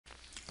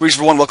Greetings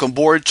everyone, welcome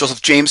aboard.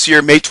 Joseph James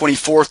here, May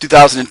 24th,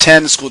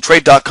 2010,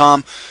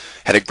 schooltrade.com.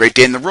 Had a great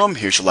day in the room.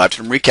 Here's your live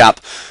stream recap.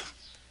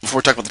 Before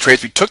we talk about the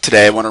trades we took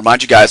today, I want to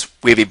remind you guys,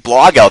 we have a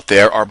blog out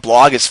there. Our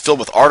blog is filled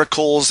with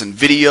articles and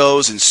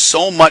videos and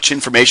so much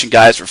information,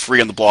 guys, for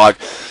free on the blog.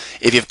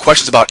 If you have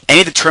questions about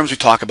any of the terms we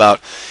talk about,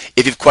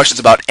 if you have questions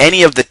about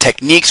any of the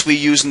techniques we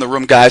use in the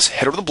room, guys,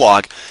 head over to the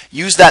blog.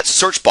 Use that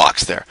search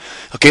box there.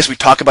 Okay, so we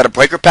talk about a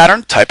breaker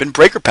pattern, type in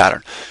breaker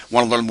pattern.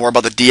 Want to learn more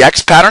about the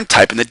DX pattern?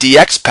 Type in the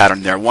DX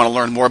pattern there. Want to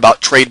learn more about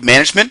trade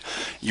management?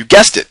 You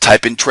guessed it.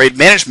 Type in trade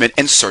management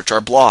and search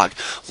our blog.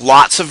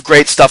 Lots of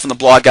great stuff in the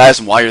blog, guys,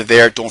 and while you're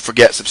there, don't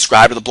forget,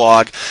 subscribe to the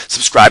blog,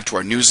 subscribe to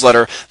our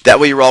newsletter. That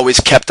way you're always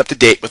kept up to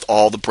date with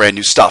all the brand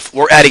new stuff.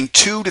 We're adding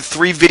 2 to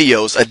 3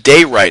 videos a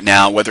day right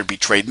now, whether it be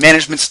trade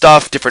management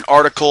stuff, different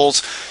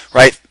articles,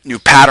 right? New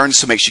patterns,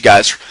 so make sure you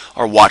guys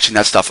are watching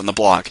that stuff on the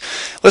blog.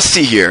 Let's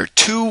see here.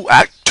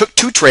 Took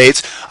 2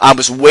 trades. I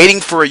was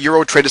waiting for a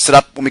Euro trade to set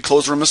up when we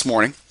closed the room this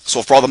morning.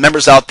 So for all the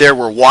members out there,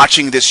 we're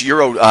watching this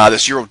Euro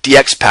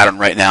DX pattern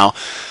right now.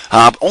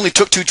 Only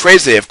took 2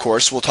 trades today, of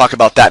course. We'll talk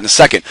about that in a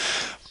second.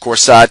 Of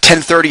course,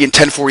 1030 and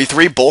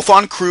 1043, both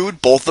on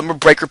crude. Both of them are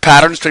breaker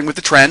patterns, trading with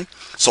the trend.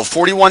 So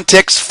 41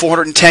 ticks,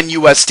 410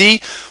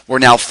 USD. We're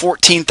now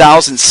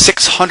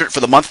 14,600 for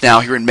the month now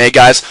here in May,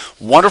 guys.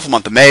 Wonderful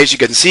month of May, as you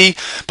can see.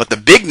 But the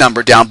big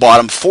number down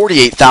bottom,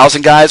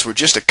 48,000, guys. We're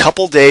just a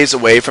couple days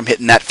away from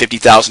hitting that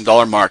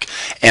 $50,000 mark.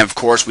 And of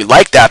course, we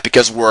like that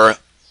because we're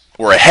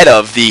ahead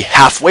of the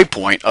halfway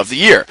point of the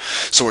year.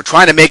 So we're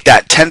trying to make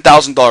that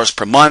 $10,000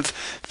 per month.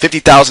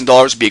 $50,000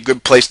 would be a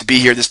good place to be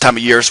here this time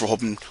of year. So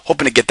we're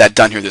hoping to get that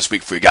done here this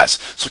week for you guys.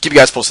 So keep you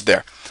guys posted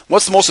there.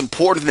 What's the most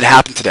important thing that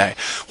happened today?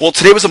 Well,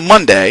 today was a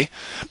Monday,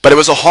 but it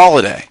was a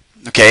holiday.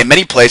 Okay, in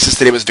many places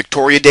today was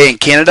Victoria Day in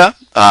Canada.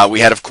 We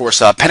had, of course,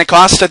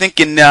 Pentecost, I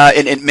think, in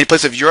many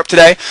places of Europe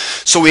today.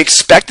 So we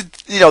expected,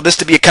 this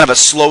to be a kind of a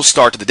slow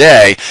start to the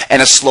day and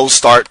a slow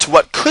start to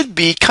what could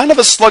be kind of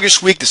a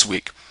sluggish week this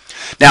week.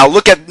 Now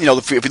look at,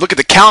 if we look at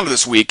the calendar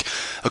this week,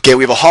 okay,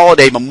 we have a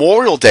holiday,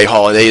 Memorial Day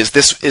holiday is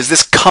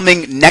this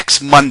coming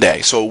next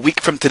Monday, so a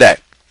week from today.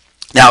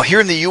 Now here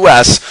in the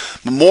U.S.,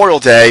 Memorial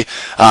Day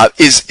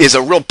is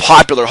a real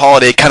popular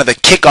holiday, kind of the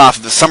kickoff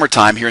of the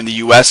summertime here in the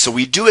U.S., so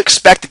we do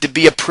expect it to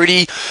be a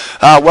pretty,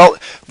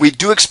 we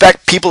do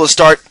expect people to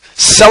start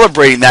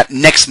celebrating that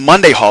next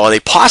Monday holiday,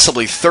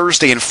 possibly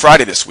Thursday and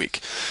Friday this week.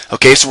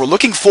 Okay, so we're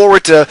looking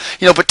forward to,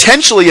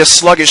 potentially a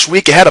sluggish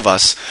week ahead of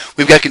us.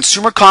 We've got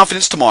consumer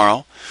confidence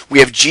tomorrow. We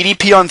have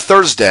GDP on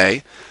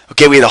Thursday.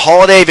 Okay, we have the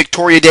holiday,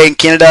 Victoria Day in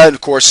Canada, and of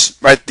course,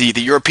 right, the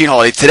European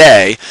holiday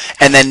today.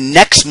 And then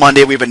next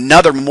Monday, we have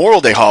another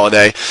Memorial Day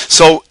holiday.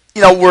 So, we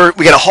got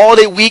a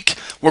holiday week.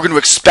 We're going to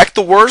expect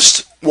the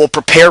worst. We'll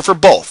prepare for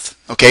both.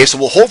 Okay, so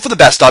we'll hope for the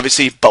best,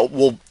 obviously, but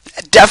we'll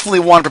definitely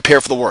want to prepare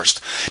for the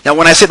worst. Now,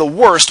 when I say the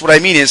worst, what I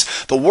mean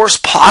is the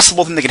worst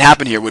possible thing that can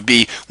happen here would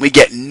be we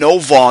get no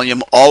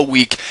volume all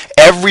week.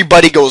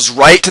 Everybody goes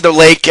right to the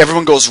lake.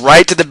 Everyone goes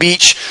right to the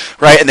beach,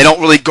 right, and they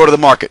don't really go to the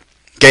market.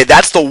 Okay,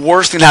 that's the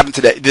worst thing that happened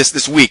today,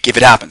 this week, if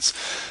it happens.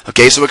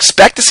 Okay, so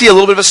expect to see a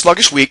little bit of a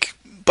sluggish week,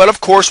 but of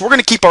course, we're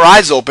going to keep our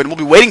eyes open. We'll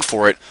be waiting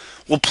for it.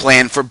 We'll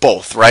plan for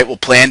both, right? We'll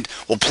plan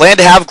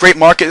to have a great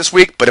market this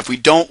week, but if we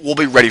don't, we'll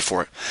be ready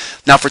for it.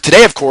 Now, for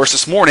today, of course,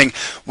 this morning,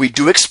 we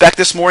do expect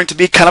this morning to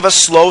be kind of a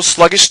slow,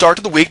 sluggish start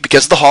to the week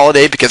because of the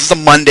holiday, because it's a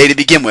Monday to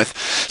begin with.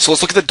 So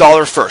let's look at the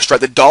dollar first,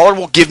 right? The dollar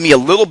will give me a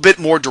little bit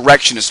more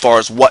direction as far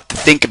as what to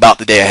think about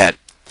the day ahead.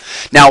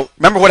 Now,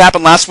 remember what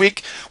happened last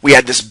week? We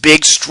had this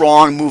big,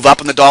 strong move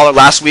up in the dollar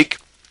last week.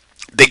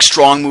 Big,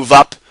 strong move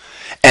up.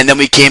 And then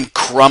we came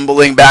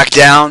crumbling back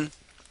down.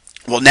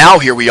 Well, now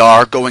here we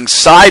are going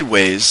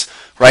sideways,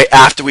 right,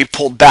 after we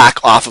pulled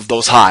back off of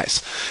those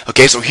highs.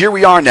 Okay, so here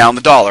we are now in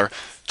the dollar,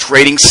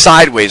 trading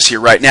sideways here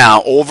right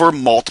now over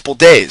multiple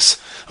days.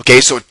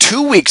 Okay, so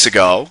 2 weeks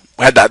ago,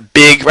 we had that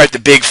big, right, the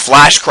big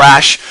flash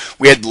crash.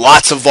 We had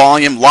lots of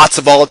volume, lots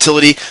of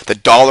volatility, the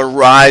dollar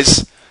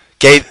rise.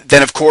 Okay,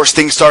 then of course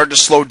things started to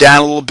slow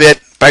down a little bit,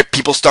 right?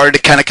 People started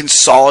to kind of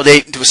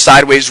consolidate into a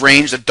sideways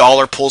range. The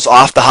dollar pulls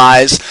off the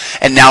highs,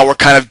 and now we're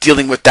kind of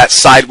dealing with that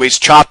sideways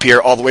chop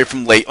here all the way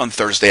from late on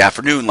Thursday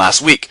afternoon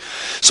last week.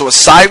 So a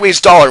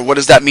sideways dollar, what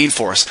does that mean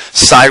for us?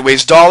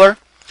 Sideways dollar,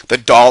 the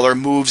dollar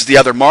moves the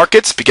other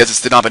markets because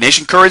it's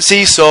denomination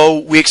currency, so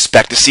we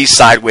expect to see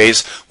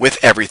sideways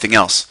with everything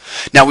else.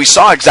 Now we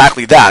saw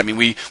exactly that. I mean,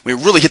 we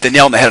really hit the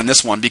nail on the head on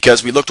this one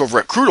because we looked over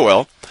at crude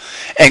oil.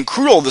 And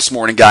crude oil this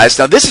morning, guys,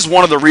 now this is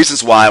one of the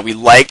reasons why we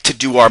like to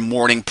do our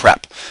morning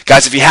prep.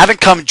 Guys, if you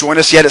haven't come join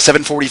us yet at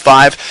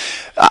 7:45,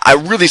 I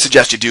really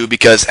suggest you do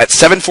because at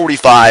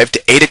 7:45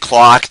 to 8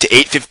 o'clock to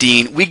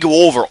 8:15, we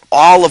go over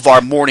all of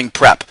our morning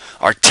prep,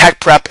 our tech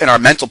prep and our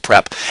mental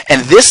prep.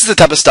 And this is the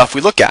type of stuff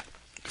we look at.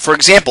 For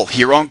example,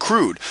 here on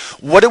crude,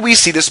 what did we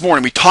see this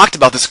morning? We talked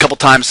about this a couple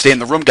times today in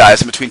the room,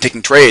 guys, in between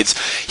taking trades.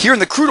 Here in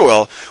the crude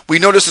oil, we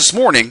noticed this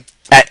morning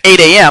at 8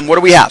 a.m., what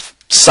do we have?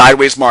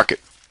 Sideways market.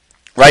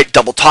 Right?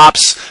 Double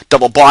tops,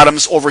 double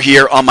bottoms over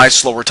here on my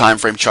slower time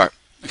frame chart.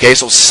 Okay,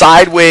 so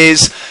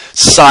sideways,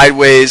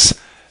 sideways,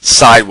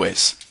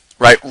 sideways.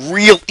 right?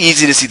 Real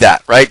easy to see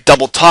that, right?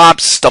 Double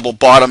tops, double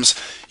bottoms.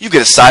 You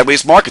get a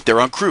sideways market there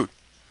on crude.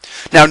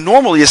 Now,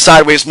 normally a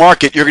sideways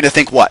market, you're going to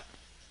think what?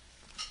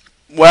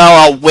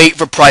 Well, I'll wait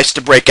for price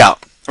to break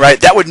out,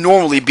 right? That would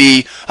normally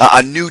be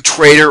a new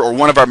trader or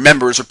one of our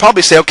members would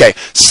probably say, okay,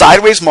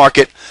 sideways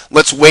market,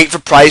 let's wait for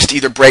price to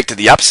either break to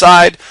the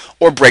upside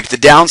or break to the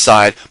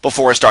downside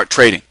before I start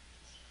trading.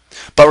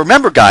 But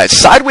remember, guys,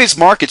 sideways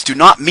markets do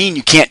not mean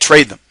you can't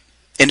trade them.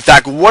 In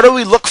fact, what do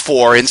we look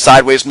for in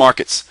sideways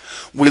markets?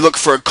 We look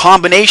for a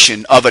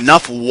combination of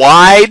enough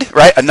wide,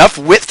 right, enough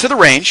width to the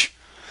range.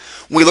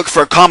 We look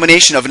for a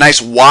combination of a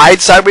nice wide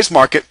sideways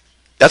market.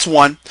 That's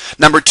one.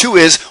 Number two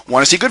is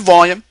want to see good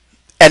volume.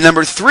 And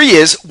number three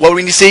is what do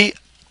we need to see?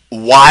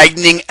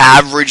 Widening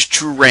average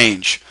true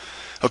range.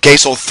 Okay,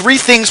 so three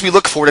things we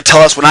look for to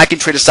tell us when I can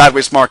trade a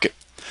sideways market.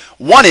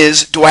 One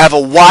is, do I have a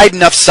wide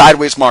enough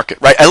sideways market,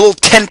 right? A little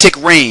 10-tick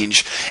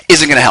range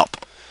isn't going to help.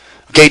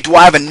 Okay, do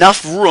I have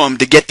enough room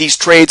to get these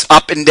trades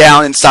up and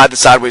down inside the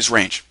sideways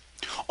range?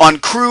 On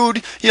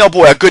crude, you know,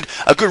 boy, a good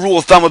rule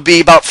of thumb would be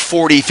about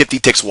 40, 50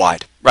 ticks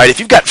wide, right? If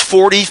you've got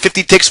 40,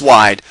 50 ticks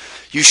wide,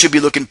 you should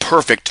be looking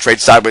perfect to trade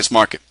sideways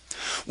market.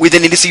 We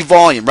then need to see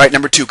volume, right?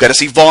 Number two, got to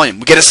see volume.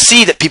 We got to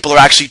see that people are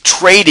actually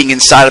trading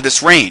inside of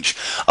this range.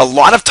 A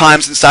lot of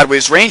times in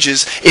sideways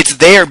ranges, it's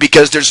there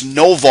because there's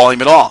no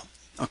volume at all.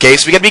 Okay,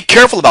 so we got to be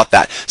careful about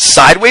that.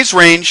 Sideways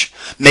range,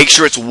 make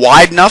sure it's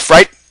wide enough,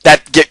 right?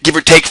 That give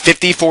or take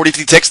 50, 40,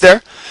 50 ticks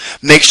there.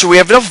 Make sure we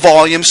have enough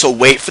volume, so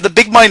wait for the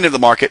big money into the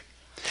market.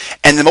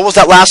 And then what was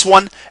that last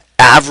one?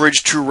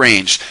 Average true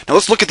range. Now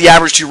let's look at the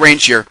average true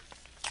range here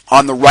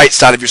on the right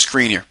side of your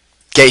screen here.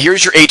 Okay,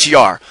 here's your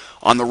ATR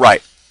on the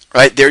right.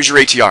 Right, there's your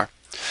ATR.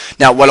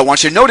 Now what I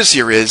want you to notice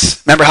here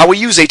is, remember how we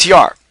use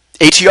ATR.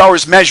 ATR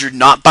is measured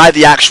not by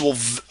the actual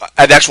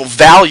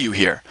value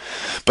here,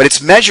 but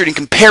it's measured in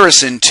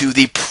comparison to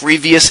the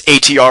previous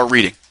ATR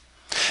reading.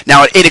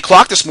 Now at 8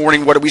 o'clock this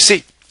morning, what did we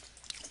see?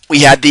 We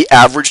had the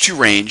average true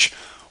range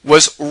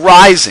was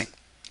rising.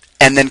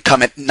 And then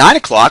come at 9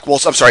 o'clock, well,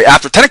 I'm sorry,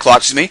 after 10 o'clock,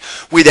 excuse me,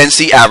 we then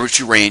see average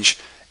true range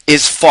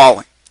is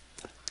falling.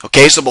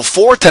 Okay, so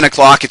before 10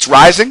 o'clock, it's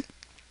rising.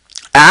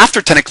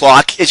 After 10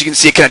 o'clock, as you can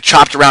see, it kind of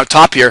chopped around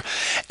top here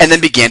and then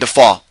began to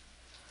fall.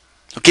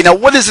 Okay, now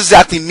what does this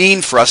exactly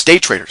mean for us day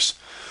traders?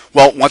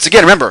 Well, once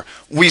again, remember,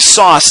 we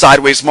saw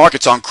sideways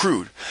markets on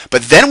crude,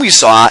 but then we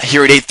saw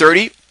here at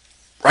 8:30,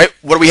 right,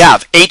 what do we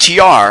have?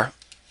 ATR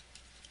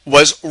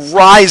was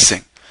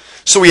rising.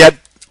 So we had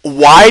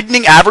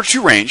widening average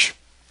true range,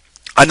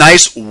 a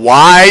nice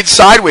wide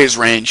sideways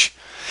range,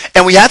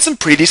 and we had some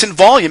pretty decent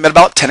volume at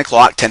about 10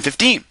 o'clock,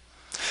 10:15.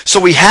 So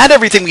we had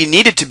everything we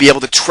needed to be able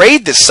to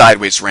trade this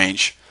sideways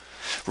range.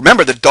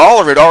 Remember, the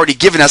dollar had already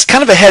given us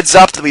kind of a heads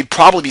up that we'd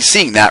probably be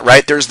seeing that,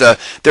 right? There's the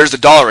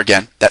dollar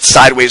again. That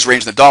sideways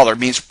range in the dollar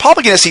means we're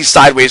probably going to see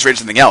sideways range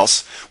something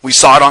else. We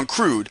saw it on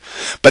crude.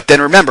 But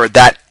then remember,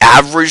 that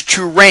average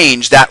true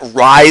range, that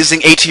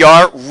rising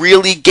ATR,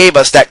 really gave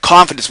us that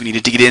confidence we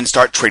needed to get in and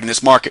start trading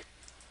this market.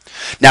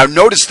 Now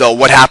notice, though,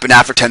 what happened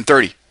after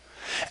 10:30.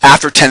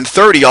 After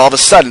 10:30, all of a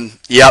sudden,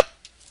 yep,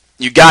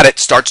 you got it,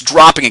 starts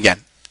dropping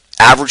again.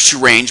 Average true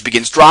range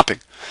begins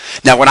dropping.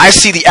 Now, when I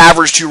see the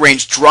average true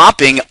range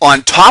dropping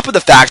on top of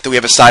the fact that we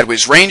have a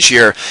sideways range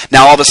here,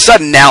 now all of a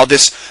sudden, now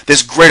this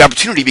great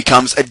opportunity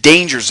becomes a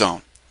danger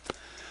zone.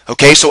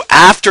 Okay, so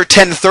after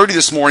 10:30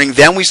 this morning,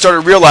 then we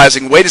started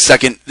realizing, wait a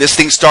second, this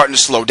thing's starting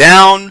to slow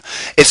down.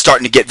 It's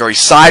starting to get very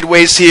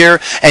sideways here.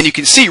 And you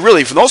can see,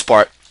 really, for the most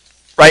part,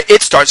 right,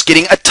 it starts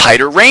getting a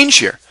tighter range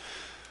here.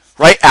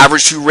 Right,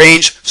 average true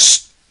range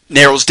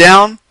narrows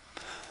down.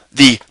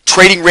 The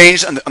trading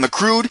range on the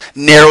crude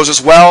narrows as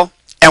well,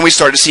 and we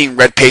started seeing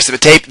red paste of a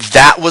tape.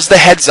 That was the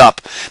heads up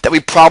that we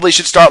probably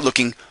should start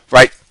looking,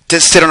 right, to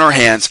sit on our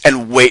hands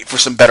and wait for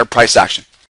some better price action.